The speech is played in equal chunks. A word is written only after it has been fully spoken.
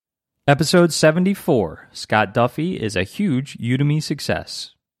Episode 74, Scott Duffy is a huge Udemy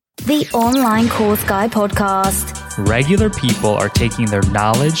success. The Online Course Guy Podcast. Regular people are taking their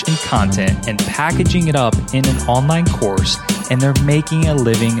knowledge and content and packaging it up in an online course, and they're making a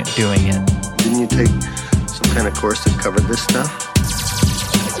living doing it. Didn't you take some kind of course that covered this stuff?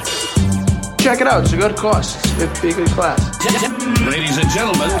 Check it out. It's a good course. It's a good class. Ladies and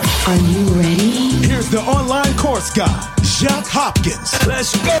gentlemen, Are you ready? Here's the online course guy, Jacques Hopkins.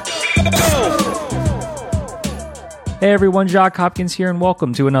 let's go! Hey everyone, Jacques Hopkins here, and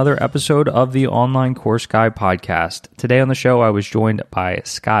welcome to another episode of the Online Course Guy Podcast. Today on the show, I was joined by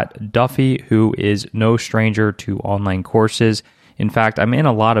Scott Duffy, who is no stranger to online courses. In fact, I'm in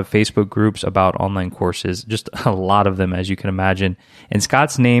a lot of Facebook groups about online courses, just a lot of them, as you can imagine. And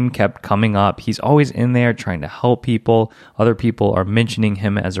Scott's name kept coming up. He's always in there trying to help people. Other people are mentioning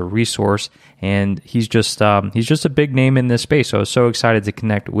him as a resource, and he's just a big name in this space. So I was so excited to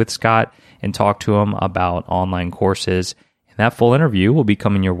connect with Scott and talk to him about online courses. And that full interview will be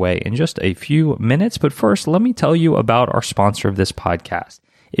coming your way in just a few minutes. But first, let me tell you about our sponsor of this podcast.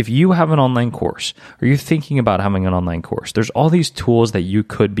 If you have an online course, or you're thinking about having an online course, there's all these tools that you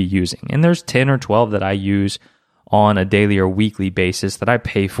could be using. And there's 10 or 12 that I use on a daily or weekly basis that I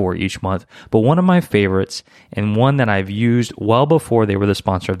pay for each month. But one of my favorites, and one that I've used well before they were the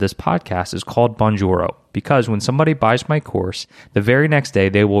sponsor of this podcast, is called Bonjoro. Because when somebody buys my course, the very next day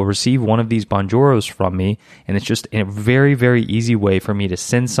they will receive one of these Bonjoros from me. And it's just a very, very easy way for me to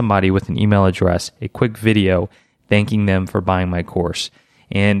send somebody with an email address a quick video thanking them for buying my course.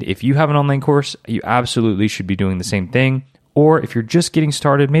 And if you have an online course, you absolutely should be doing the same thing. Or if you're just getting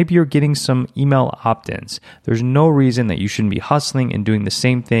started, maybe you're getting some email opt-ins. There's no reason that you shouldn't be hustling and doing the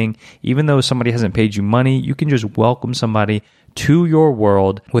same thing. Even though somebody hasn't paid you money, you can just welcome somebody to your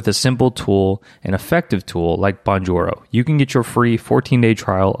world with a simple tool, an effective tool like Bonjoro. You can get your free 14-day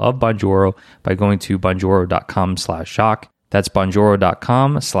trial of Bonjoro by going to bonjoro.com/Jacques. That's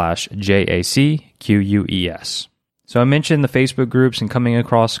bonjoro.com/JACQUES. So I mentioned the Facebook groups and coming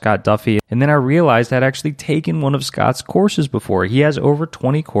across Scott Duffy, and then I realized I'd actually taken one of Scott's courses before. He has over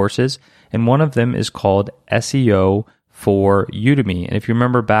 20 courses, and one of them is called SEO for Udemy. And if you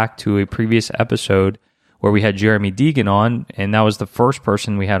remember back to a previous episode where we had Jeremy Deegan on, and that was the first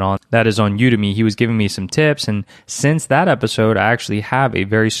person we had on that is on Udemy, he was giving me some tips. And since that episode, I actually have a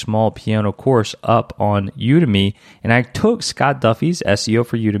very small piano course up on Udemy, and I took Scott Duffy's SEO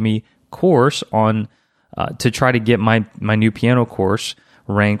for Udemy course on to try to get my new piano course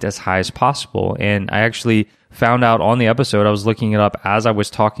ranked as high as possible. And I actually found out on the episode, I was looking it up as I was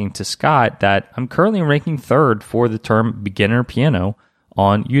talking to Scott, that I'm currently ranking third for the term beginner piano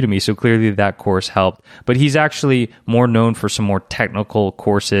on Udemy. So clearly that course helped. But he's actually more known for some more technical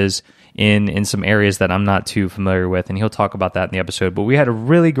courses in some areas that I'm not too familiar with. And he'll talk about that in the episode. But we had a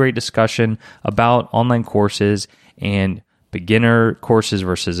really great discussion about online courses and beginner courses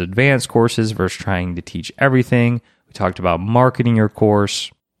versus advanced courses versus trying to teach everything. We talked about marketing your course.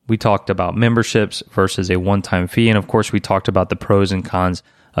 We talked about memberships versus a one-time fee. And of course, we talked about the pros and cons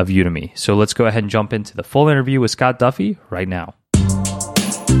of Udemy. So let's go ahead and jump into the full interview with Scott Duffy right now.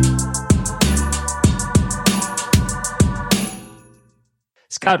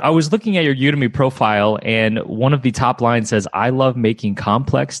 Scott, I was looking at your Udemy profile, and one of the top lines says, "I love making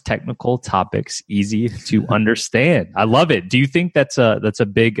complex technical topics easy to understand." I love it. Do you think that's a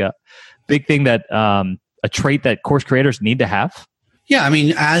big thing, that a trait that course creators need to have? Yeah, I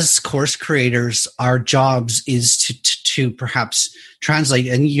mean, as course creators, our jobs is to perhaps translate,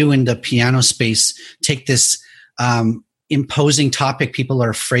 and you in the piano space take this imposing topic. People are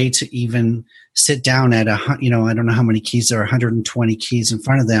afraid to even sit down at I don't know how many keys there are, 120 keys in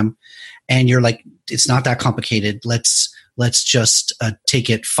front of them, and you're like, it's not that complicated. Let's just take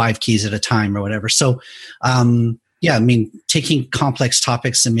it 5 keys at a time or whatever. So, yeah, I mean, taking complex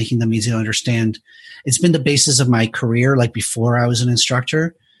topics and making them easy to understand, it's been the basis of my career. Like before I was an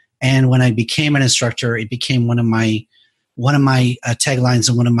instructor, and when I became an instructor, it became one of my taglines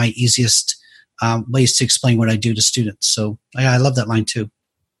and one of my easiest ways to explain what I do to students. So I love that line too.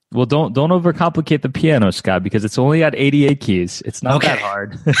 Well, don't overcomplicate the piano, Scott, because it's only got 88 keys. It's not that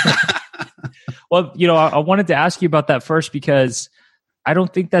hard. Well, I wanted to ask you about that first, because I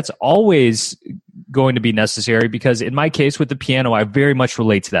don't think that's always going to be necessary, because in my case with the piano, I very much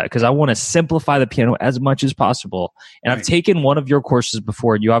relate to that, because I want to simplify the piano as much as possible. And I've taken one of your courses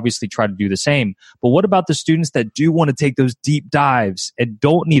before, and you obviously try to do the same. But what about the students that do want to take those deep dives and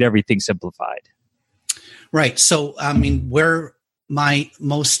don't need everything simplified? Right. So, I mean, where my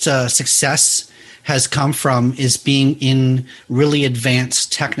most success has come from is being in really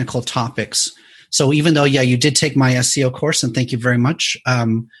advanced technical topics. So even though, you did take my SEO course, and thank you very much.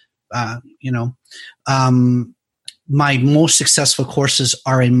 My most successful courses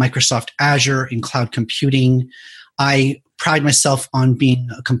are in Microsoft Azure, in cloud computing. I pride myself on being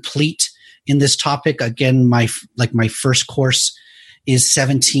complete in this topic. Again, my first course is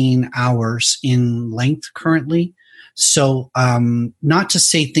 17 hours in length currently. So not to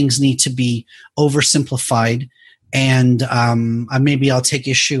say things need to be oversimplified. And maybe I'll take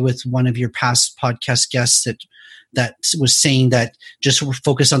issue with one of your past podcast guests that was saying that just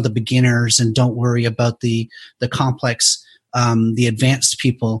focus on the beginners and don't worry about the complex, the advanced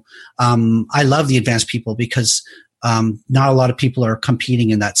people. I love the advanced people because not a lot of people are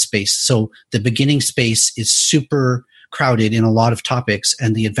competing in that space. So the beginning space is super crowded in a lot of topics,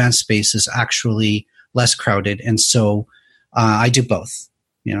 and the advanced space is actually less crowded. And so I do both,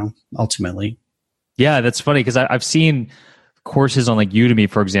 ultimately. Yeah, that's funny because I've seen courses on like Udemy,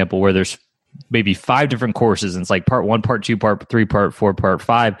 for example, where there's maybe 5 different courses, and it's like part 1, part 2, part 3, part 4, part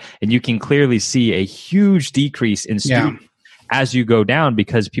 5, and you can clearly see a huge decrease in students as you go down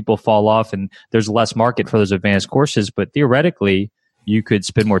because people fall off and there's less market for those advanced courses. But theoretically, you could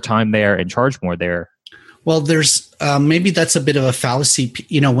spend more time there and charge more there. Well, there's maybe that's a bit of a fallacy.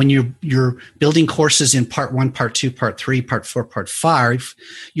 When you're building courses in part 1, part 2, part 3, part 4, part 5,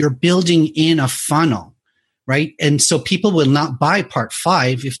 you're building in a funnel, right? And so people will not buy part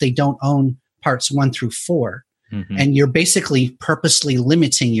 5 if they don't own parts 1 through 4. Mm-hmm. And you're basically purposely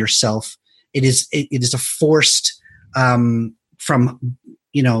limiting yourself. It is a forced from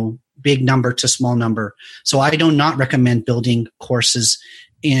big number to small number. So I do not recommend building courses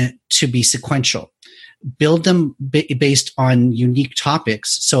to be sequential. Build them based on unique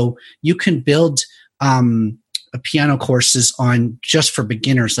topics. So you can build piano courses on just for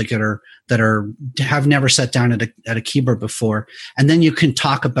beginners, like that have never sat down at a keyboard before, and then you can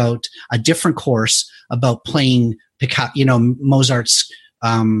talk about a different course about playing Mozart's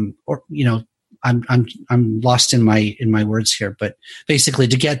I'm lost in my words here, but basically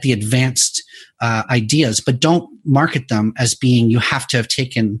to get the advanced ideas, but don't market them as being you have to have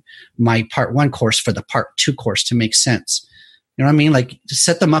taken my part 1 course for the part 2 course to make sense. You know what I mean? Like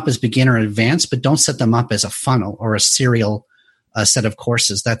set them up as beginner and advanced, but don't set them up as a funnel or a serial set of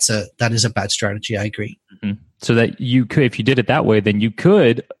courses. That is a bad strategy. I agree. Mm-hmm. So that you could, if you did it that way, then you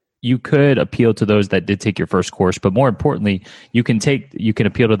could appeal to those that did take your first course, but more importantly, you can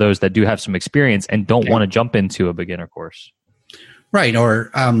appeal to those that do have some experience and don't want to jump into a beginner course. Right.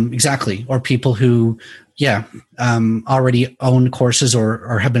 Or exactly. Or people who, already own courses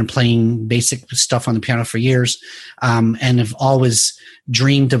or have been playing basic stuff on the piano for years, and have always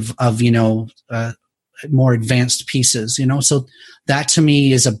dreamed of more advanced pieces, so that to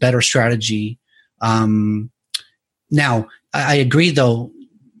me is a better strategy. Now I agree though,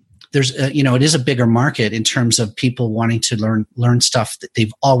 there's it is a bigger market in terms of people wanting to learn stuff that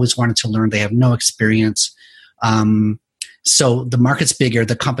they've always wanted to learn. They have no experience. So the market's bigger,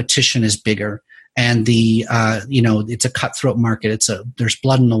 the competition is bigger, and it's a cutthroat market. There's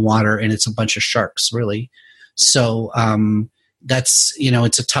blood in the water, and it's a bunch of sharks, really. So that's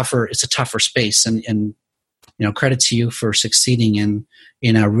it's a tougher space, and credit to you for succeeding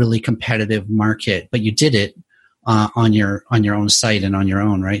in a really competitive market. But you did it on your own site and on your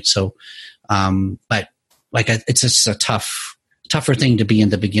own, right? So, but it's just a tougher thing to be in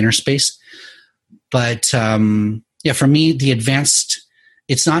the beginner space. But for me, the advanced,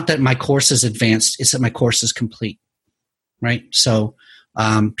 it's not that my course is advanced, it's that my course is complete, right? So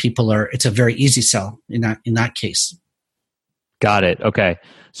it's a very easy sell in that case. Got it. Okay.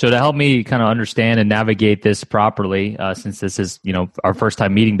 So to help me kind of understand and navigate this properly, since this is our first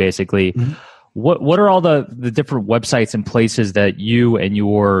time meeting, basically. Mm-hmm. What are all the different websites and places that you and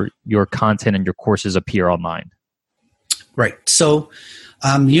your content and your courses appear online? Right. So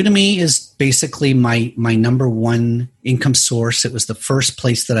Udemy is basically my number one income source. It was the first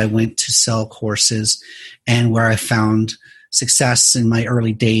place that I went to sell courses and where I found success in my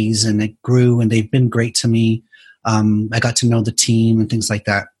early days, and it grew, and they've been great to me. I got to know the team and things like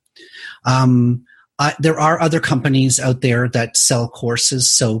that. There are other companies out there that sell courses.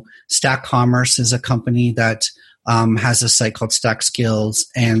 So Stack Commerce is a company that has a site called Stack Skills.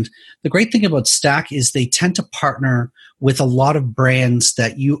 And the great thing about Stack is they tend to partner with a lot of brands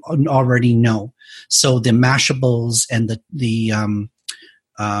that you already know. So the Mashables and the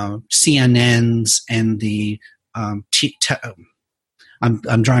CNNs and the I'm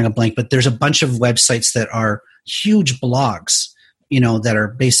drawing a blank, but there's a bunch of websites that are huge blogs, that are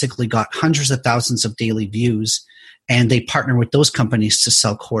basically got hundreds of thousands of daily views, and they partner with those companies to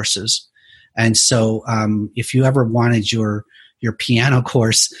sell courses. And so if you ever wanted your your piano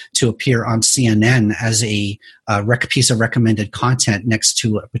course to appear on CNN as a piece of recommended content next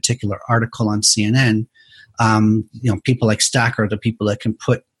to a particular article on CNN. People like Stack are the people that can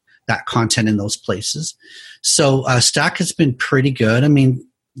put that content in those places. So Stack has been pretty good. I mean,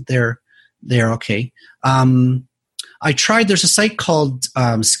 they're okay. I tried. There's a site called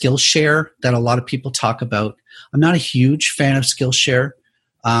Skillshare that a lot of people talk about. I'm not a huge fan of Skillshare.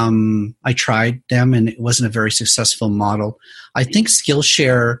 I tried them, and it wasn't a very successful model. I think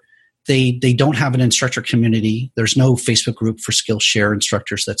Skillshare, they don't have an instructor community. There's no Facebook group for Skillshare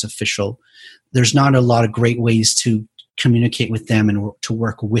instructors that's official. There's not a lot of great ways to communicate with them and to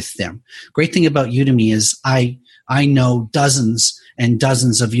work with them. Great thing about Udemy is I know dozens and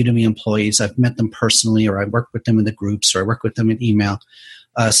dozens of Udemy employees. I've met them personally, or I work with them in the groups, or I work with them in email.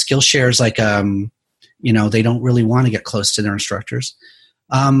 Skillshare is like, they don't really want to get close to their instructors.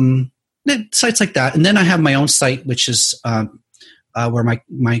 Sites like that. And then I have my own site, which is where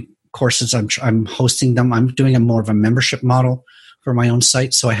my courses, I'm hosting them. I'm doing a more of a membership model for my own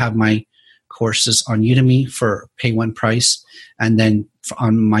site. So I have my courses on Udemy for pay one price, and then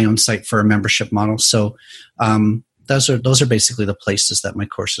on my own site for a membership model. So those are basically the places that my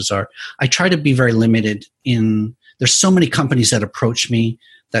courses are. I try to be very limited there's so many companies that approach me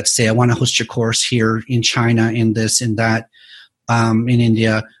that say, I want to host your course here in China, in this, in that, in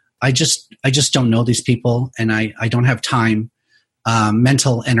India. I just don't know these people, and I don't have time,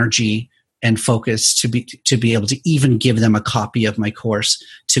 mental energy, and focus to be able to even give them a copy of my course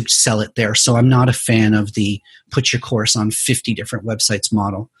to sell it there. So I'm not a fan of the put your course on 50 different websites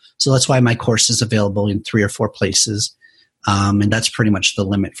model. So that's why my course is available in 3 or 4 places. And that's pretty much the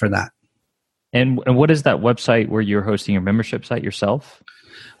limit for that. And what is that website where you're hosting your membership site yourself?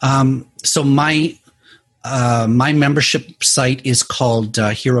 So my membership site is called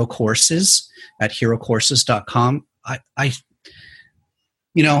Hero Courses at herocourses.com. I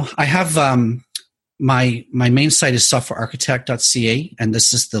have my main site is softwarearchitect.ca, and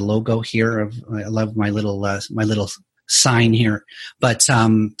this is the logo here. I love my little sign here. But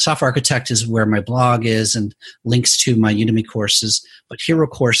Software Architect is where my blog is, and links to my Udemy courses. But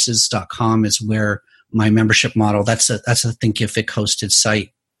herocourses.com is where my membership model. That's a Thinkific hosted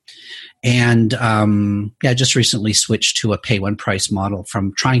site. And just recently switched to a pay one price model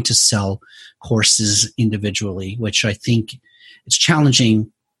from trying to sell courses individually, which I think it's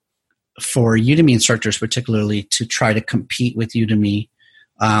challenging for Udemy instructors, particularly, to try to compete with Udemy.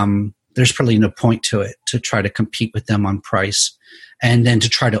 There's probably no point to it to try to compete with them on price, and then to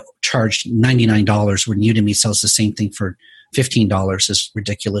try to charge $99 when Udemy sells the same thing for $15 is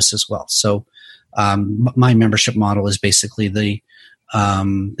ridiculous as well. So my membership model is basically the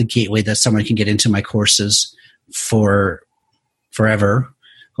gateway that someone can get into my courses for forever,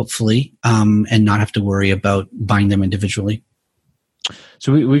 hopefully, and not have to worry about buying them individually.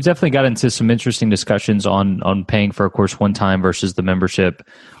 So we've definitely got into some interesting discussions on paying for a course one time versus the membership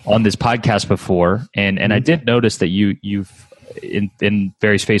on this podcast before. And I did notice that you've in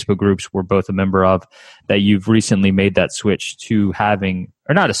various Facebook groups we're both a member of, that you've recently made that switch to having,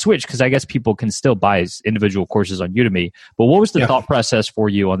 or not a switch, because I guess people can still buy individual courses on Udemy. But what was the thought process for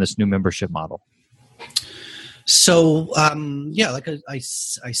you on this new membership model? So, like I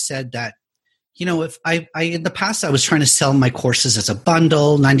said that, if I in the past, I was trying to sell my courses as a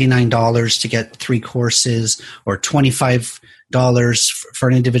bundle, $99 to get 3 courses, or $25 for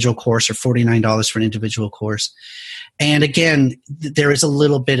an individual course, or $49 for an individual course. And again, there is a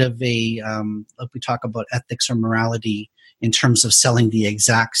little bit of we talk about ethics or morality in terms of selling the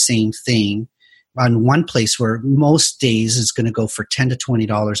exact same thing on one place where most days is going to go for $10 to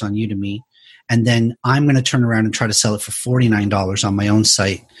 $20 on Udemy. And then I'm going to turn around and try to sell it for $49 on my own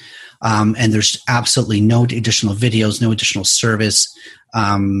site. And there's absolutely no additional videos, no additional service.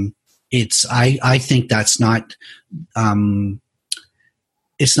 I think that's not,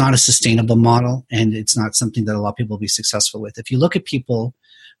 it's not a sustainable model, and it's not something that a lot of people will be successful with. If you look at people,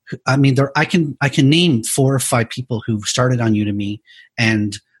 I can name 4 or 5 people who started on Udemy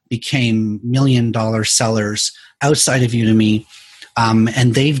and became $1 million sellers outside of Udemy.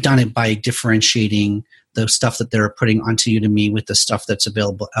 And they've done it by differentiating the stuff that they're putting onto Udemy with the stuff that's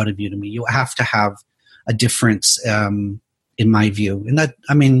available out of Udemy. You have to have a difference, in my view. And that,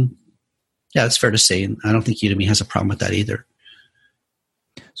 it's fair to say. And I don't think Udemy has a problem with that either.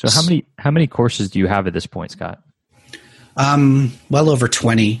 So how many courses do you have at this point, Scott? Well over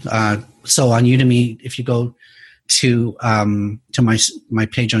 20. So on Udemy, if you go to my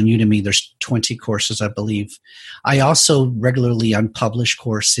page on Udemy, there's 20 courses, I believe. I also regularly unpublish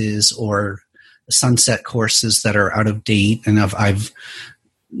courses or sunset courses that are out of date, and I've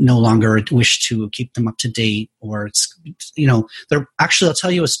no longer wish to keep them up to date, or it's, they're actually, I'll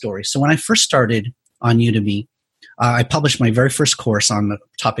tell you a story. So when I first started on Udemy, I published my very first course on the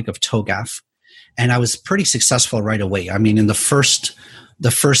topic of TOGAF, and I was pretty successful right away. I mean, in the first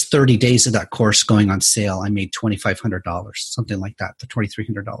 30 days of that course going on sale, I made $2,500, something like that, the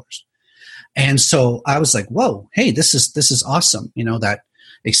 $2,300. And so I was like, whoa, hey, this is awesome. That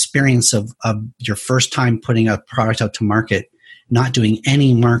experience of your first time putting a product out to market, not doing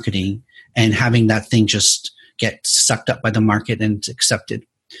any marketing, and having that thing just get sucked up by the market and accepted.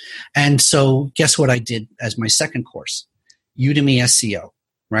 And so guess what I did as my second course? Udemy SEO,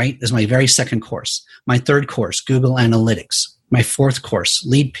 right? As my very second course. My third course, Google Analytics. My fourth course,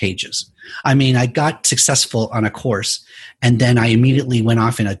 lead pages. I mean, I got successful on a course, and then I immediately went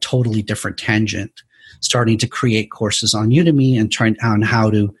off in a totally different tangent, starting to create courses on Udemy and trying on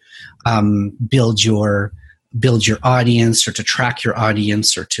how to build your audience, or to track your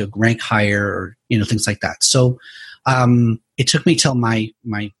audience, or to rank higher, or things like that. So it took me till my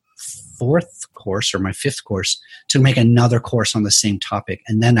fourth course or my fifth course to make another course on the same topic,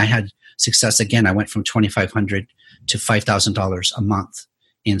 and then I had success again. I went from $2,500 to $5,000 a month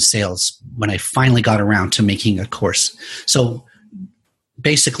in sales when I finally got around to making a course. So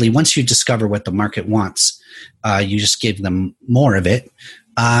basically, once you discover what the market wants, you just give them more of it.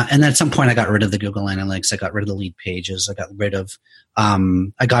 And then at some point, I got rid of the Google Analytics. I got rid of the lead pages.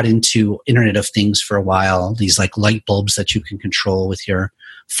 I got into Internet of Things for a while, these like light bulbs that you can control with your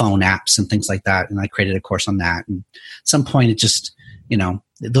phone apps and things like that. And I created a course on that. And at some point, it just,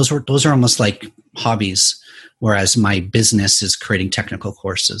 those are almost like hobbies, whereas my business is creating technical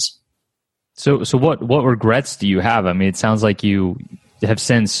courses. So what regrets do you have? I mean, it sounds like you have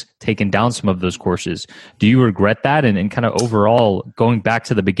since taken down some of those courses. Do you regret that? And kind of overall, going back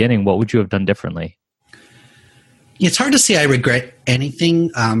to the beginning, what would you have done differently? It's hard to say I regret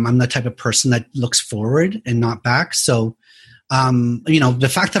anything. I'm the type of person that looks forward and not back. So,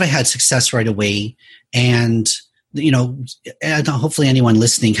 the fact that I had success right away, and hopefully anyone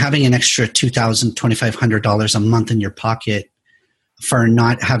listening, having an extra $2,000, $2,500 a month in your pocket for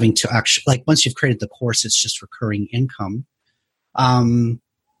not having to actually, like, once you've created the course, it's just recurring income.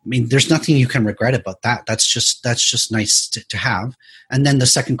 There's nothing you can regret about that. That's just nice to have. And then the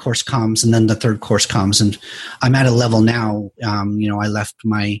second course comes, and then the third course comes, and I'm at a level now. I left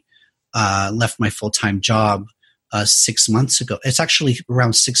my full-time job 6 months ago. It's actually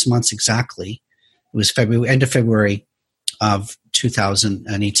around 6 months exactly. It was end of February of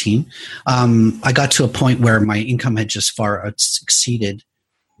 2018. I got to a point where my income had just far exceeded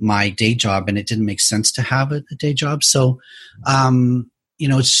my day job, and it didn't make sense to have a day job. So,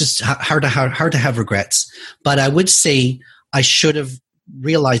 it's just hard to have regrets. But I would say I should have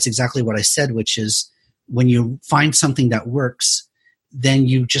realized exactly what I said, which is when you find something that works, then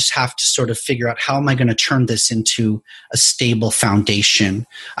you just have to sort of figure out, how am I going to turn this into a stable foundation?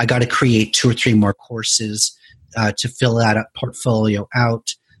 I got to create 2 or 3 more courses to fill that portfolio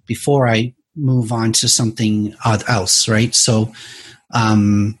out before I move on to something else, right? So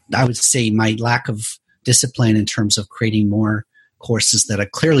I would say my lack of discipline in terms of creating more courses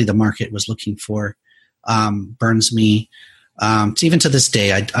that clearly the market was looking for burns me. Even to this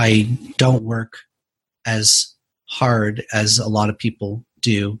day, I don't work as hard as a lot of people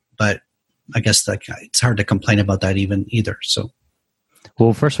do, but I guess it's hard to complain about that either. So,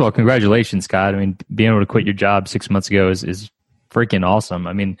 well, first of all, congratulations, Scott. I mean, being able to quit your job 6 months ago is freaking awesome.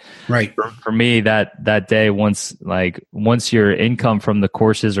 I mean, right. For me, that day, once your income from the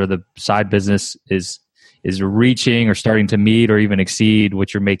courses or the side business is reaching or starting to meet or even exceed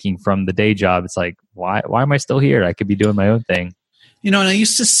what you're making from the day job, it's like, why am I still here? I could be doing my own thing. And I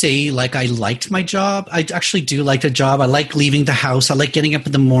used to say, like, I liked my job. I actually do like the job. I like leaving the house. I like getting up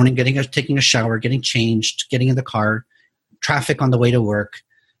in the morning, taking a shower, getting changed, getting in the car, traffic on the way to work,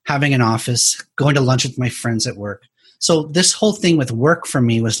 having an office, going to lunch with my friends at work. So this whole thing with work for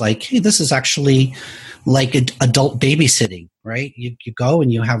me was like, hey, this is actually like adult babysitting, right? You go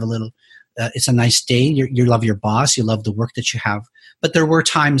and you have a little, it's a nice day. You love your boss. You love the work that you have. But there were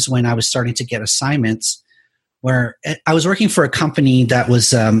times when I was starting to get assignments where I was working for a company that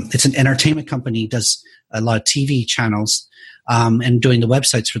was, it's an entertainment company, does a lot of TV channels, and doing the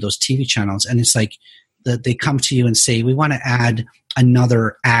websites for those TV channels. And it's like they come to you and say, we want to add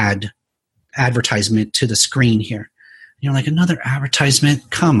another advertisement to the screen here. And you're like, another advertisement?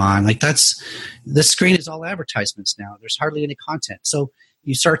 Come on. Like, the screen is all advertisements now. There's hardly any content. So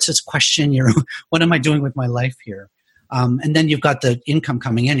you start to question what am I doing with my life here? And then you've got the income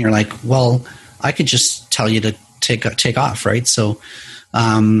coming in. You're like, well, I could just tell you to take off, right? So,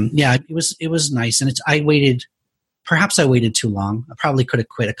 it was nice. And I waited perhaps I waited too long. I probably could have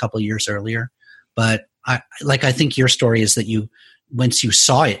quit a couple years earlier, but I think your story is that once you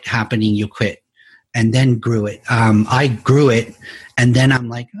saw it happening, you quit and then grew it. I grew it, and then I'm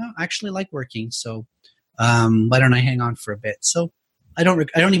like, oh, I actually like working, so why don't I hang on for a bit? So I don't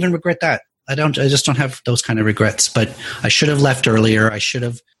even regret that. I just don't have those kind of regrets. But I should have left earlier. I should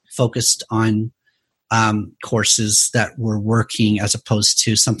have focused on courses that were working as opposed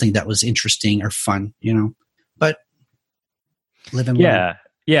to something that was interesting or fun. But live and learn.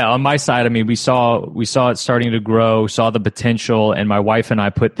 Yeah, on my side, I mean, we saw it starting to grow, saw the potential, and my wife and I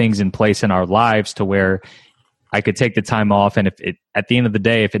put things in place in our lives to where I could take the time off, and at the end of the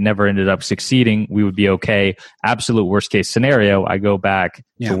day, if it never ended up succeeding, we would be okay. Absolute worst case scenario, I go back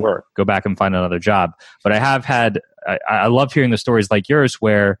to work, go back and find another job. But I love hearing the stories like yours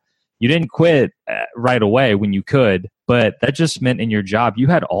where you didn't quit right away when you could, but that just meant in your job you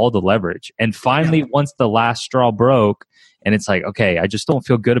had all the leverage. And finally, once the last straw broke, and it's like, okay, I just don't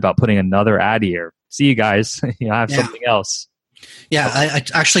feel good about putting another ad here. See you guys. I have something else. Yeah, I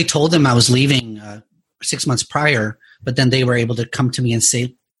actually told them I was leaving 6 months prior, but then they were able to come to me and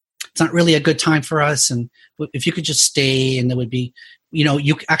say, it's not really a good time for us. And if you could just stay, and it would be, they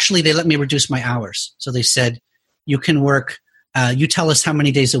let me reduce my hours. So they said, you can work, you tell us how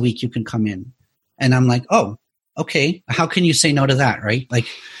many days a week you can come in. And I'm like, oh, okay. How can you say no to that? Right? Like,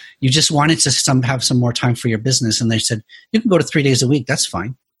 you just wanted to have some more time for your business. And they said, you can go to 3 days a week. That's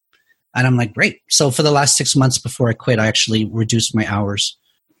fine. And I'm like, great. So for the last 6 months before I quit, I actually reduced my hours,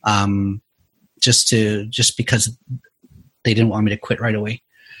 just because they didn't want me to quit right away.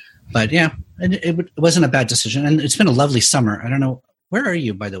 But yeah, it wasn't a bad decision. And it's been a lovely summer. I don't know. Where are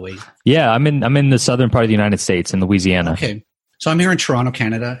you, by the way? Yeah, I'm in the southern part of the United States in Louisiana. Okay. So I'm here in Toronto,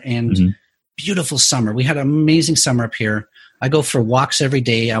 Canada, and beautiful summer. We had an amazing summer up here. I go for walks every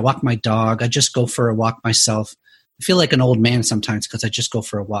day. I walk my dog. I just go for a walk myself. I feel like an old man sometimes because I just go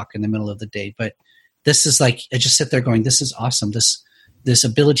for a walk in the middle of the day. But this is like, I just sit there going, this is awesome. This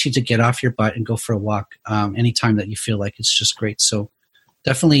ability to get off your butt and go for a walk anytime that you feel like it's just great. So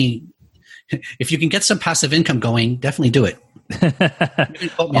definitely, if you can get some passive income going, definitely do it. You can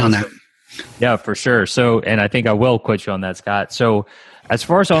quote me on that. Yeah, for sure. So, and I think I will quote you on that, Scott. So as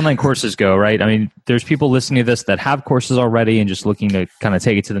far as online courses go, right? I mean, there's people listening to this that have courses already and just looking to kind of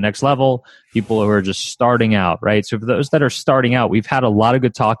take it to the next level. People who are just starting out, right? So for those that are starting out, we've had a lot of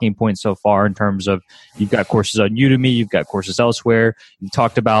good talking points so far in terms of you've got courses on Udemy, you've got courses elsewhere. You've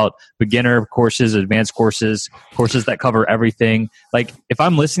talked about beginner courses, advanced courses, courses that cover everything. Like if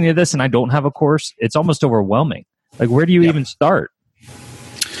I'm listening to this and I don't have a course, it's almost overwhelming. Like where do you even start?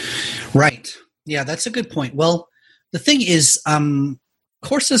 Right. Yeah, that's a good point. Well, the thing is,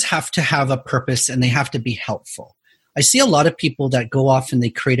 courses have to have a purpose and they have to be helpful. I see a lot of people that go off and they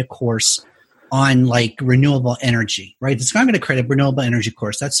create a course on like renewable energy, right? It's I'm going to create a renewable energy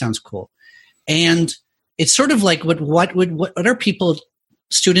course. That sounds cool. And it's sort of like what are people,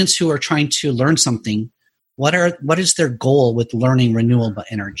 students who are trying to learn something, what is their goal with learning renewable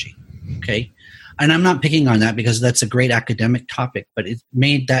energy? Okay. And I'm not picking on that because that's a great academic topic, but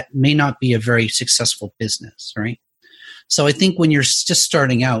that may not be a very successful business, right? So I think when you're just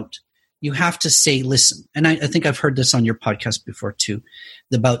starting out, you have to say, listen, and I think I've heard this on your podcast before too,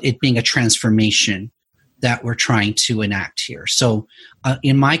 about it being a transformation that we're trying to enact here. So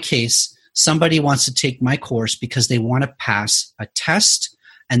in my case, somebody wants to take my course because they want to pass a test,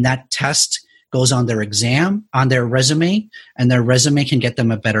 and that test goes on their exam, on their resume, and their resume can get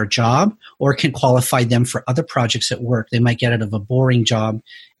them a better job or can qualify them for other projects at work. They might get out of a boring job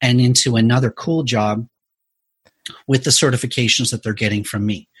and into another cool job with the certifications that they're getting from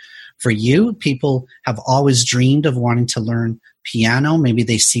me. For you, people have always dreamed of wanting to learn piano. Maybe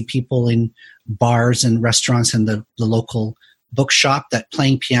they see people in bars and restaurants and the local bookshop that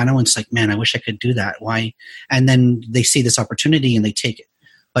playing piano, and it's like, man, I wish I could do that. Why? And then they see this opportunity and they take it.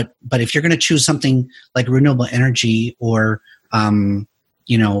 But if you're going to choose something like renewable energy or herbalism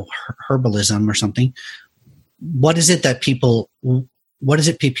or something, what is it people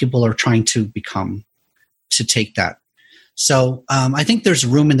are trying to become to take that? So I think there's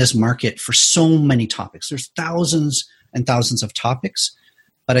room in this market for so many topics. There's thousands and thousands of topics,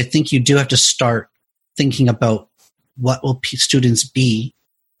 but I think you do have to start thinking about what will students be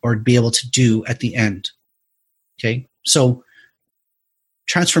or be able to do at the end. Okay, so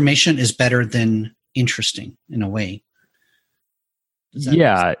transformation is better than interesting in a way.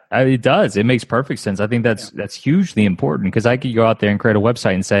 Yeah, it does. It makes perfect sense. I think that's hugely important because I could go out there and create a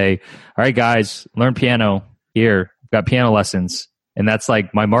website and say, all right, guys, learn piano here. I've got piano lessons. And that's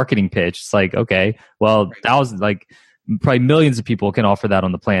like my marketing pitch. It's like, okay, well, thousands, like probably millions of people can offer that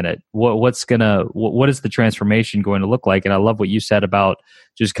on the planet. What is the transformation going to look like? And I love what you said about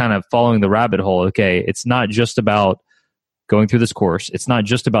just kind of following the rabbit hole. Okay, it's not just about going through this course. It's not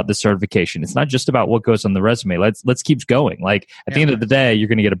just about the certification. It's not just about what goes on the resume. Let's keep going. Like at the end of the day, you're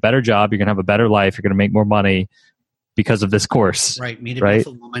going to get a better job. You're going to have a better life. You're going to make more money because of this course. Right. Meet a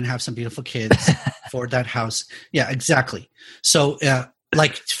beautiful woman, have some beautiful kids, afford that house. Yeah, exactly. So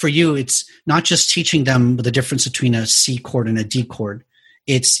like for you, it's not just teaching them the difference between a C chord and a D chord.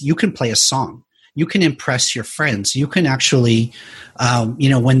 It's you can play a song. You can impress your friends. You can actually,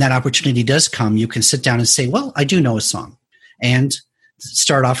 when that opportunity does come, you can sit down and say, well, I do know a song. And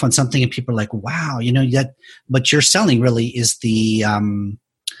start off on something and people are like, wow, that what you're selling really is the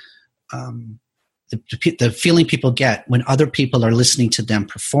feeling people get when other people are listening to them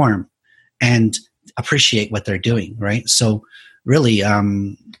perform and appreciate what they're doing, right? So really,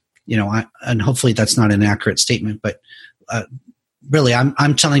 and hopefully that's not an accurate statement, but really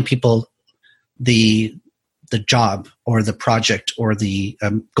I'm telling people the job or the project or the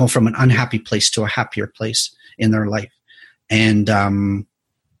go from an unhappy place to a happier place in their life. And, for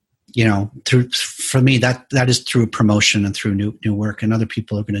me, that is through promotion and through new work, and other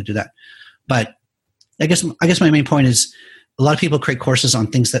people are going to do that. But I guess my main point is a lot of people create courses on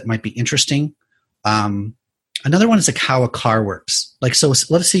things that might be interesting. Another one is like how a car works. Like, so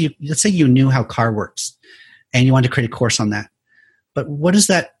let's say you knew how a car works and you wanted to create a course on that. But what is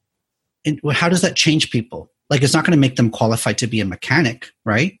that? How does that change people? Like, it's not going to make them qualified to be a mechanic,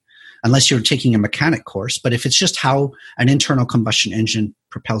 right? Unless you're taking a mechanic course. But if it's just how an internal combustion engine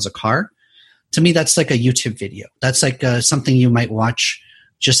propels a car, to me, that's like a YouTube video. That's like something you might watch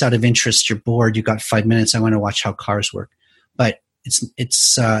just out of interest. You're bored. You got 5 minutes. I want to watch how cars work. But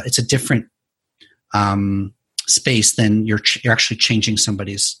it's a different space than you're actually changing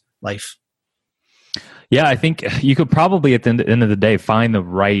somebody's life. Yeah, I think you could probably at the end of the day find the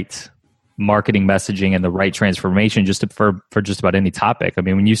right marketing messaging and the right transformation for just about any topic. I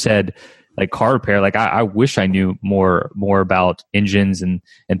mean, when you said like car repair, like I wish I knew more about engines and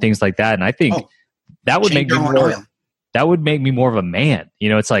things like that. And I think that would make me more of a man.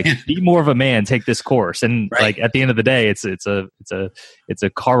 It's like be more of a man, take this course. And like at the end of the day, it's a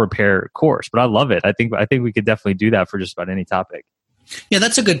car repair course. But I love it. I think we could definitely do that for just about any topic. Yeah,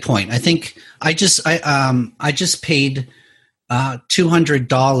 that's a good point. I think I just paid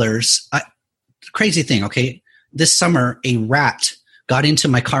 $200. Crazy thing. Okay. This summer, a rat got into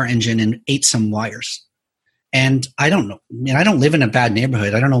my car engine and ate some wires. And I don't know. I don't live in a bad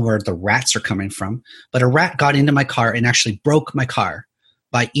neighborhood. I don't know where the rats are coming from, but a rat got into my car and actually broke my car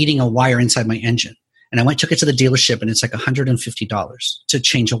by eating a wire inside my engine. And I took it to the dealership and it's like $150 to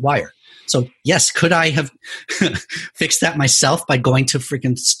change a wire. So yes, could I have fixed that myself by going to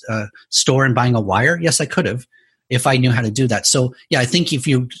freaking store and buying a wire? Yes, I could have if I knew how to do that. So yeah, I think if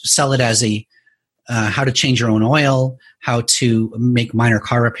you sell it as a how to change your own oil, how to make minor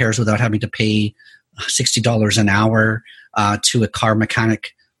car repairs without having to pay $60 an hour to a car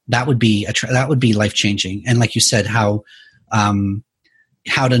mechanic, that would be life changing. And like you said, how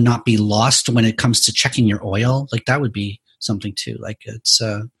to not be lost when it comes to checking your oil, like that would be something too. Like it's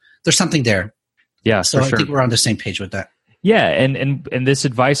there's something there. Yeah, so for I sure. think we're on the same page with that. Yeah, and this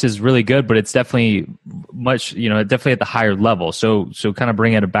advice is really good, but it's definitely definitely at the higher level. So kind of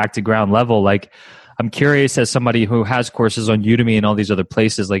bringing it back to ground level, like I'm curious as somebody who has courses on Udemy and all these other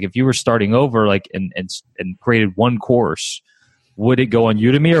places, like if you were starting over, like and created one course, would it go on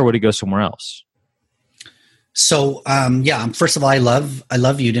Udemy or would it go somewhere else? So first of all, I love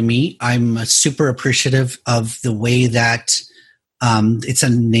Udemy. I'm super appreciative of the way that it's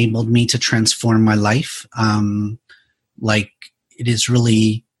enabled me to transform my life. Like it is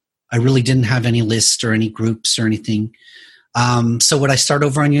really, I really didn't have any lists or any groups or anything. So would I start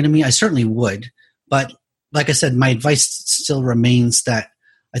over on Udemy? I certainly would. But like I said, my advice still remains that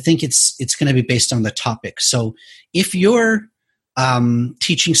I think it's going to be based on the topic. So if you're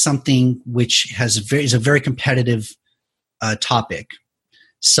teaching something which is a very competitive topic,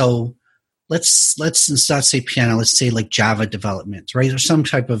 so let's not say piano, let's say like Java development, right? Or some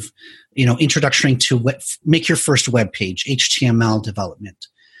type of introduction to make your first web page, HTML development.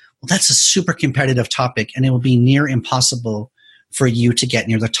 Well, that's a super competitive topic, and it will be near impossible for you to get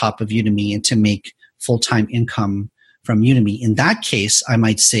near the top of Udemy and to make full-time income from Udemy. In that case, I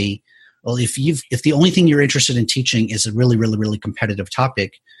might say, well, if the only thing you're interested in teaching is a really, really, really competitive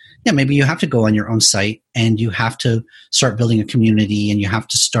topic, yeah, maybe you have to go on your own site and you have to start building a community and you have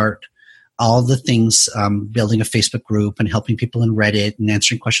to start all the things, building a Facebook group and helping people in Reddit and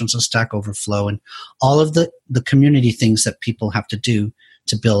answering questions on Stack Overflow and all of the community things that people have to do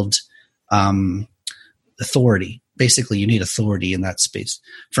to build authority. basically you need authority in that space.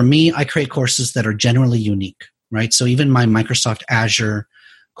 For me, I create courses that are generally unique, right? So even my Microsoft Azure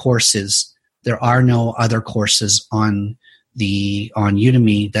courses, there are no other courses on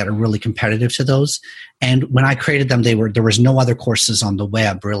Udemy that are really competitive to those. And when I created them, there was no other courses on the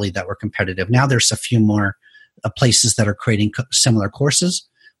web really that were competitive. Now there's a few more places that are creating similar courses,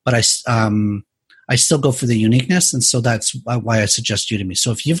 but I still go for the uniqueness, and so that's why I suggest Udemy.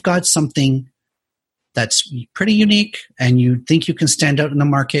 So if you've got something that's pretty unique and you think you can stand out in the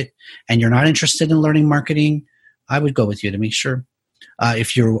market and you're not interested in learning marketing, I would go with Udemy, sure.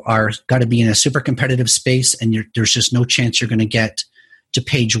 If you are got to be in a super competitive space and there's just no chance you're going to get to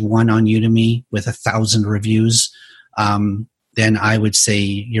page 1 on Udemy with 1,000 reviews, then I would say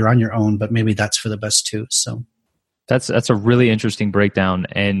you're on your own, but maybe that's for the best too. So that's a really interesting breakdown.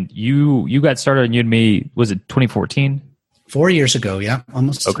 And you got started on Udemy, was it 2014? 4 years ago, yeah,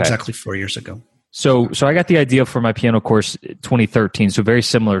 almost okay. Exactly 4 years ago. So I got the idea for my piano course 2013, so very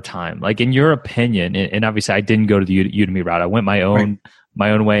similar time. Like in your opinion, and obviously I didn't go to the Udemy route. I went my own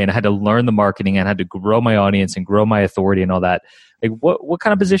way, and I had to learn the marketing and I had to grow my audience and grow my authority and all that. Like what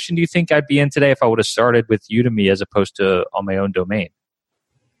kind of position do you think I'd be in today if I would have started with Udemy as opposed to on my own domain?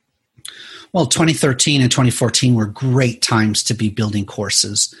 Well, 2013 and 2014 were great times to be building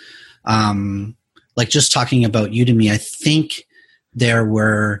courses. Like just talking about Udemy, I think there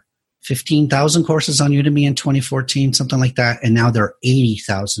were 15,000 courses on Udemy in 2014, something like that. And now there are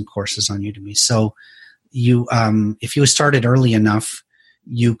 80,000 courses on Udemy. So you, if you started early enough,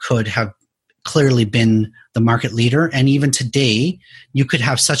 you could have clearly been the market leader. And even today, you could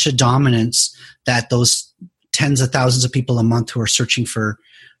have such a dominance that those tens of thousands of people a month who are searching for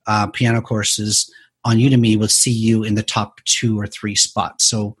piano courses on Udemy will see you in the top 2 or 3 spots.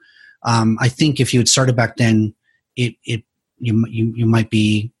 So I think if you had started back then, you might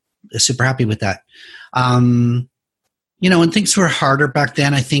be super happy with that. When things were harder back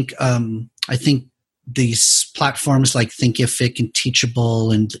then, I think these platforms like Thinkific and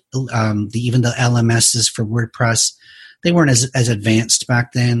Teachable and even the LMSs for WordPress, they weren't as advanced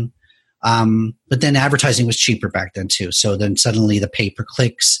back then. But then advertising was cheaper back then too. So then suddenly the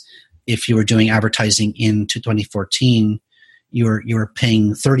pay-per-clicks, if you were doing advertising in 2014, you were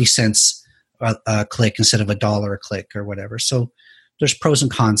paying 30 cents a click instead of $1 a click or whatever. So there's pros and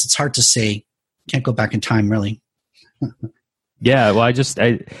cons. It's hard to say. Can't go back in time, really. Yeah, well,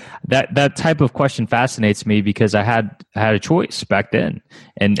 that type of question fascinates me because I had a choice back then,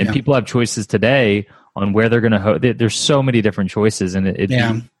 and people have choices today on where they're going to. There's so many different choices, and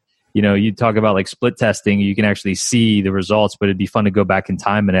you talk about like split testing. You can actually see the results, but it'd be fun to go back in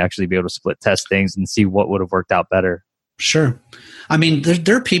time and actually be able to split test things and see what would have worked out better. Sure, I mean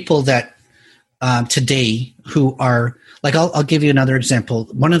there are people that today who are like, I'll give you another example.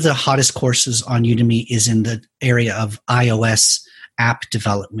 One of the hottest courses on Udemy is in the area of iOS app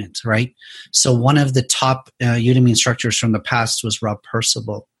development, right? So one of the top Udemy instructors from the past was Rob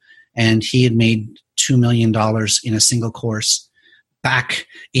Percival, and he had made $2 million in a single course back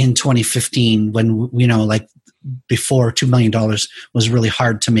in 2015 when, before $2 million was really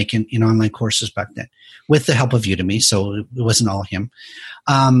hard to make in online courses back then with the help of Udemy. So it wasn't all him.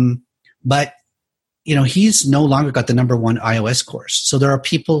 But he's no longer got the number 1 iOS course. So there are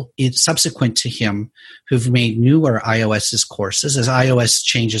people subsequent to him who've made newer iOS courses as iOS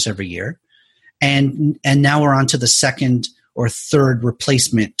changes every year. And now we're on to the second or third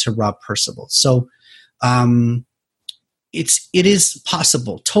replacement to Rob Percival. So it is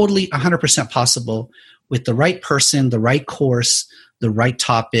possible, totally 100% possible with the right person, the right course, the right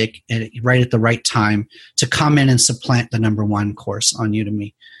topic, and right at the right time to come in and supplant the number 1 course on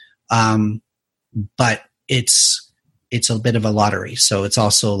Udemy. But it's a bit of a lottery. So it's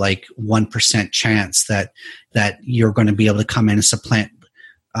also like 1% chance that you're going to be able to come in and supplant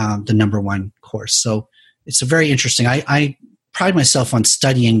the number 1 course. So it's a very interesting. I pride myself on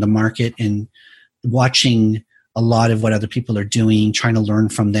studying the market and watching a lot of what other people are doing, trying to learn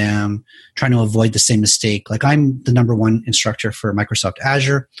from them, trying to avoid the same mistake. Like I'm the number 1 instructor for Microsoft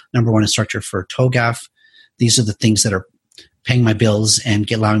Azure, number 1 instructor for TOGAF. These are the things that are paying my bills and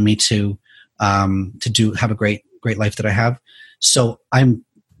allowing me to have a great life that I have. So I'm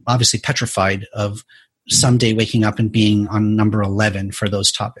obviously petrified of someday waking up and being on number 11 for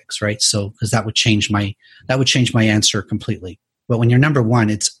those topics, right? So because that would change my answer completely. But when you're number 1,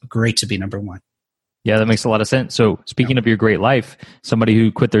 it's great to be number 1. Yeah, that makes a lot of sense. So speaking of your great life, somebody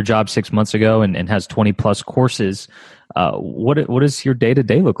who quit their job 6 months ago and has 20 plus courses, what does your day to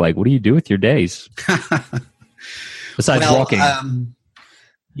day look like? What do you do with your days besides walking?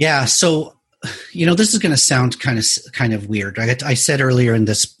 So this is going to sound kind of weird. I said earlier in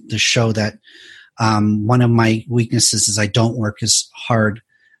this show that One of my weaknesses is I don't work as hard,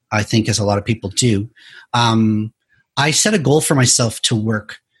 I think, as a lot of people do. I set a goal for myself to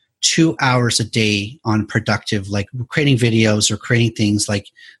work 2 hours a day on productive, like creating videos or creating things. Like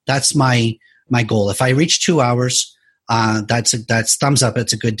that's my goal. If I reach 2 hours, that's thumbs up.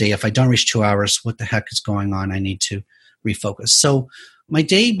 It's a good day. If I don't reach 2 hours, what the heck is going on? I need to refocus. So my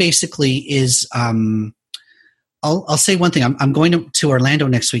day basically is, I'll say one thing. I'm going to Orlando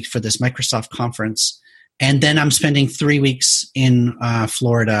next week for this Microsoft conference, and then I'm spending 3 weeks in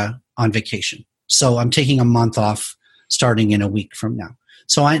Florida on vacation. So I'm taking a month off starting in a week from now.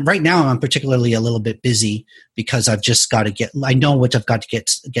 So right now I'm particularly a little bit busy because I've just got to I know what I've got to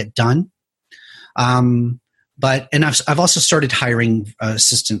get done. But I've also started hiring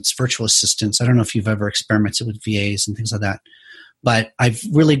assistants, virtual assistants. I don't know if you've ever experimented with VAs and things like that, but I've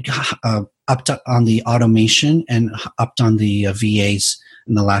really upped on the automation and upped on the VAs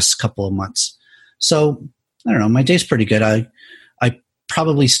in the last couple of months. So I don't know, my day's pretty good. I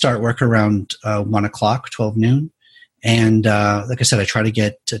probably start work around 1 o'clock, 12 noon. And like I said, I try to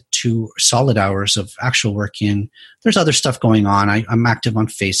get to 2 solid hours of actual work in. There's other stuff going on. I'm active on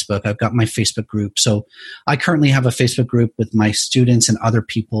Facebook. I've got my Facebook group. So I currently have a Facebook group with my students and other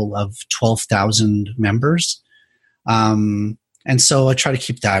people of 12,000 members. And so I try to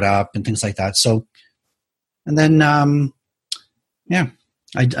keep that up and things like that. So, and then,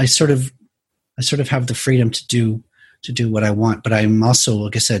 I sort of have the freedom to do what I want, but I'm also,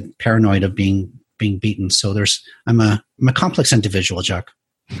 like I said, paranoid of being beaten. So I'm a complex individual, Jack.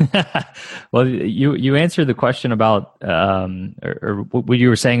 Well, you answered the question about, or what you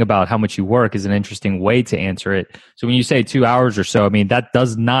were saying about how much you work is an interesting way to answer it. So when you say 2 hours or so, I mean, that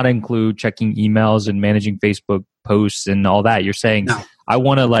does not include checking emails and managing Facebook posts and all that. You're saying, no, I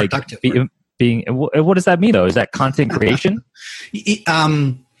want to what does that mean though? Is that content creation?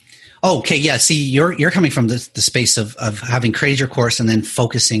 Okay, yeah. See, you're coming from the space of having created your course and then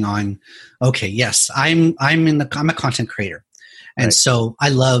focusing on. Okay, yes, I'm a content creator, and right. So I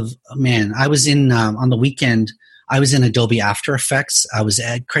love. Man, I was in on the weekend. I was in Adobe After Effects.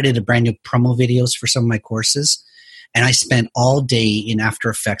 I created a brand new promo videos for some of my courses, and I spent all day in After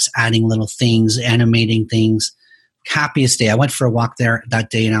Effects adding little things, animating things. Happiest day. I went for a walk there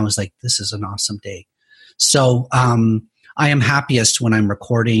that day, and I was like, "This is an awesome day." So. I am happiest when I'm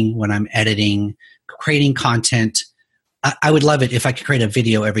recording, when I'm editing, creating content. I would love it if I could create a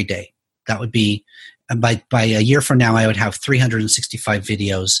video every day. That would be, by a year from now, I would have 365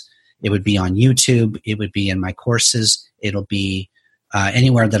 videos. It would be on YouTube. It would be in my courses. It'll be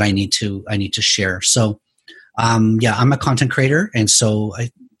anywhere that I need to share. So, I'm a content creator. And so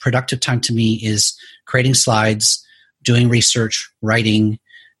productive time to me is creating slides, doing research, writing,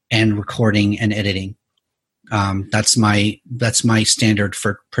 and recording and editing. That's my standard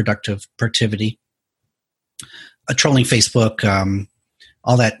for productivity. Trolling Facebook,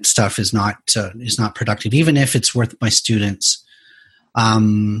 all that stuff is not productive, even if it's worth my students.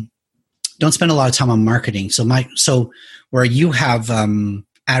 Don't spend a lot of time on marketing. So where you have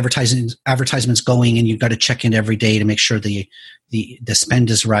advertisements going, and you've got to check in every day to make sure the spend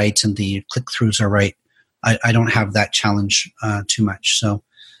is right and the click throughs are right. I don't have that challenge too much. So.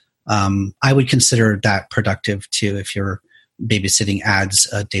 I would consider that productive too if you're babysitting ads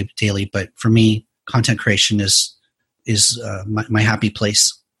daily. But for me, content creation is my happy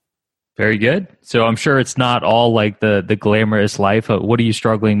place. Very good. So I'm sure it's not all like the glamorous life. What are you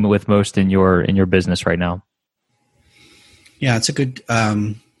struggling with most in your business right now? Yeah, it's a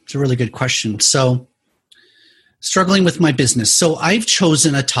really good question. So struggling with my business. So I've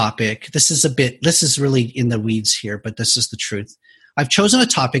chosen a topic. This is really in the weeds here, but this is the truth. I've chosen a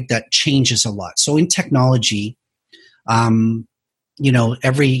topic that changes a lot. So in technology,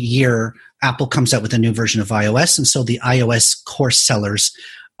 every year Apple comes out with a new version of iOS. And so the iOS course sellers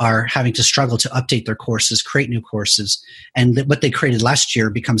are having to struggle to update their courses, create new courses. And what they created last year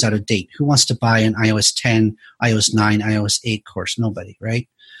becomes out of date. Who wants to buy an iOS 10, iOS 9, iOS 8 course? Nobody, right?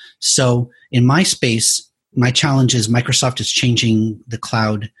 So in my space, my challenge is Microsoft is changing the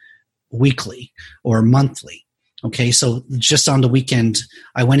cloud weekly or monthly. Okay, so just on the weekend,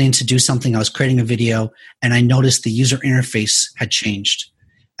 I went in to do something. I was creating a video, and I noticed the user interface had changed.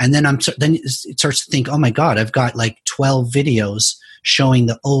 And then it starts to think, oh my God, I've got like 12 videos showing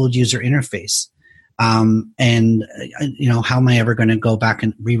the old user interface. And how am I ever going to go back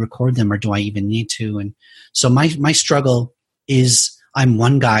and re-record them, or do I even need to? And so my struggle is I'm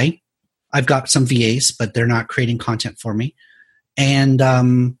one guy. I've got some VAs, but they're not creating content for me. And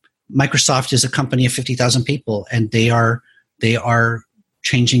Microsoft is a company of 50,000 people, and they are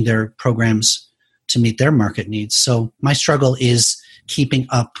changing their programs to meet their market needs. So my struggle is keeping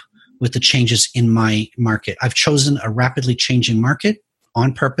up with the changes in my market. I've chosen a rapidly changing market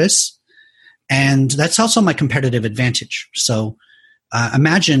on purpose, and that's also my competitive advantage. So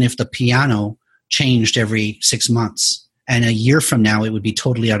imagine if the piano changed every 6 months, and a year from now it would be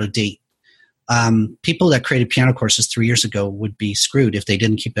totally out of date. People that created piano courses 3 years ago would be screwed if they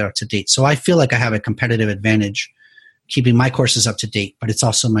didn't keep it up to date. So I feel like I have a competitive advantage keeping my courses up to date, but it's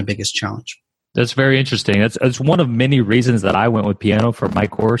also my biggest challenge. That's very interesting. That's one of many reasons that I went with piano for my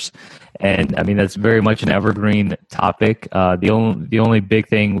course, and I mean that's very much an evergreen topic. The only big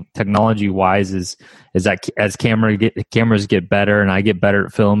thing technology wise is that as cameras get better, and I get better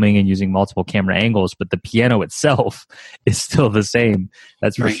at filming and using multiple camera angles, but the piano itself is still the same.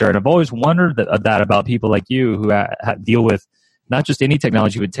 That's for sure. And I've always wondered that about people like you who deal with not just any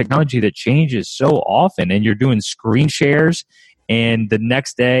technology, but technology that changes so often, and you're doing screen shares. And the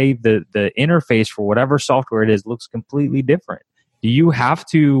next day, the interface for whatever software it is looks completely different. Do you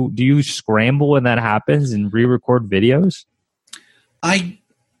scramble when that happens and re-record videos? I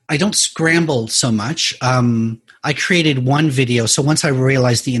don't scramble so much. I created one video. So once I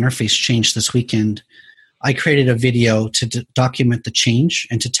realized the interface changed this weekend, I created a video to document the change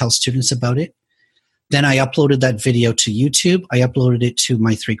and to tell students about it. Then I uploaded that video to YouTube. I uploaded it to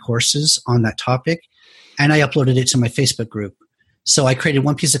my 3 courses on that topic, and I uploaded it to my Facebook group. So I created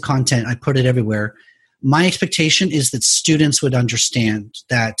one piece of content. I put it everywhere. My expectation is that students would understand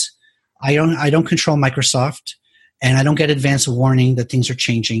that I don't control Microsoft, and I don't get advance warning that things are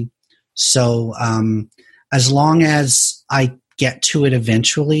changing. So as long as I get to it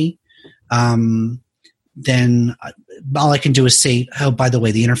eventually, then all I can do is say, oh, by the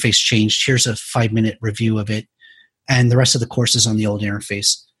way, the interface changed. Here's a 5-minute review of it. And the rest of the course is on the old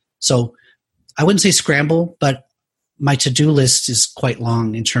interface. So I wouldn't say scramble, but my to-do list is quite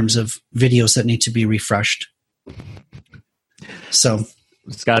long in terms of videos that need to be refreshed. So,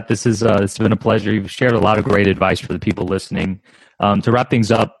 Scott, it's been a pleasure. You've shared a lot of great advice for the people listening. To wrap things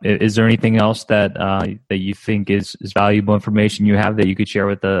up, is there anything else that you think is valuable information you have that you could share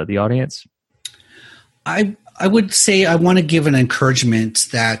with the audience? I would say I want to give an encouragement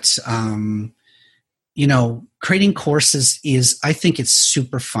that creating courses I think it's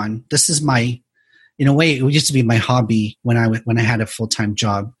super fun. This is in a way, it used to be my hobby when I had a full-time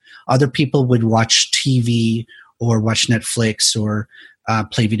job. Other people would watch TV or watch Netflix or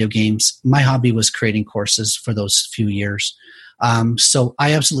play video games. My hobby was creating courses for those few years. So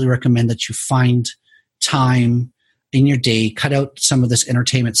I absolutely recommend that you find time in your day, cut out some of this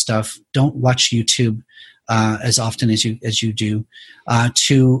entertainment stuff. Don't watch YouTube as often as you do,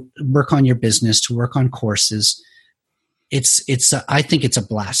 to work on your business, to work on courses. I think it's a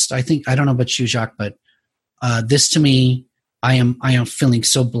blast. I don't know about you, Jacques, but this to me, I am feeling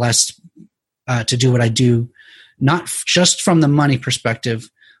so blessed to do what I do, not just from the money perspective,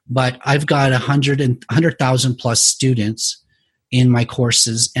 but I've got 100,000 plus students in my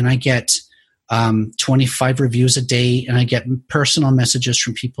courses, and I get 25 reviews a day, and I get personal messages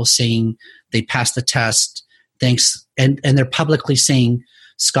from people saying they passed the test. Thanks. And they're publicly saying,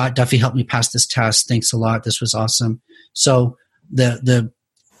 Scott, Duffy helped me pass this test. Thanks a lot. This was awesome. So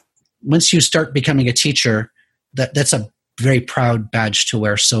once you start becoming a teacher, that's a very proud badge to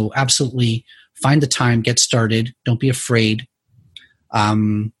wear. So absolutely find the time, get started. Don't be afraid.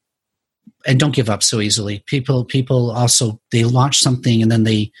 And don't give up so easily. People also, they launch something and then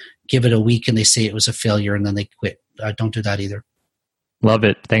they give it a week and they say it was a failure and then they quit. Don't do that either. Love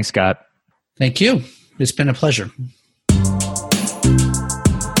it. Thanks, Scott. Thank you. It's been a pleasure.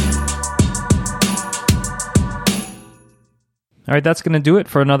 All right, that's going to do it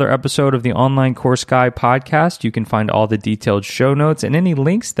for another episode of the Online Course Guy podcast. You can find all the detailed show notes and any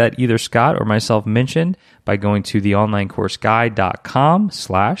links that either Scott or myself mentioned by going to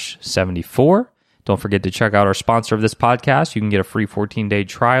theonlinecourseguy.com/74. Don't forget to check out our sponsor of this podcast. You can get a free 14-day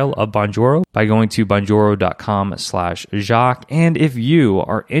trial of Bonjoro by going to bonjoro.com/Jacques. And if you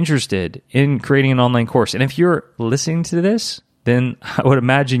are interested in creating an online course, and if you're listening to this, then I would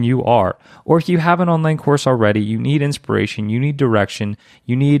imagine you are. Or if you have an online course already, you need inspiration, you need direction,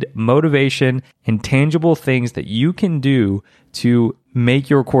 you need motivation and tangible things that you can do to make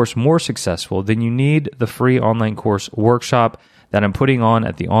your course more successful, then you need the free online course workshop that I'm putting on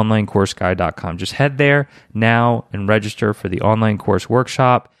at theonlinecourseguy.com. Just head there now and register for the online course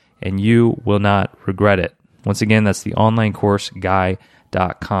workshop, and you will not regret it. Once again, that's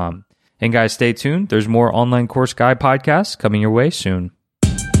theonlinecourseguy.com. And guys, stay tuned. There's more Online Course Guy podcasts coming your way soon.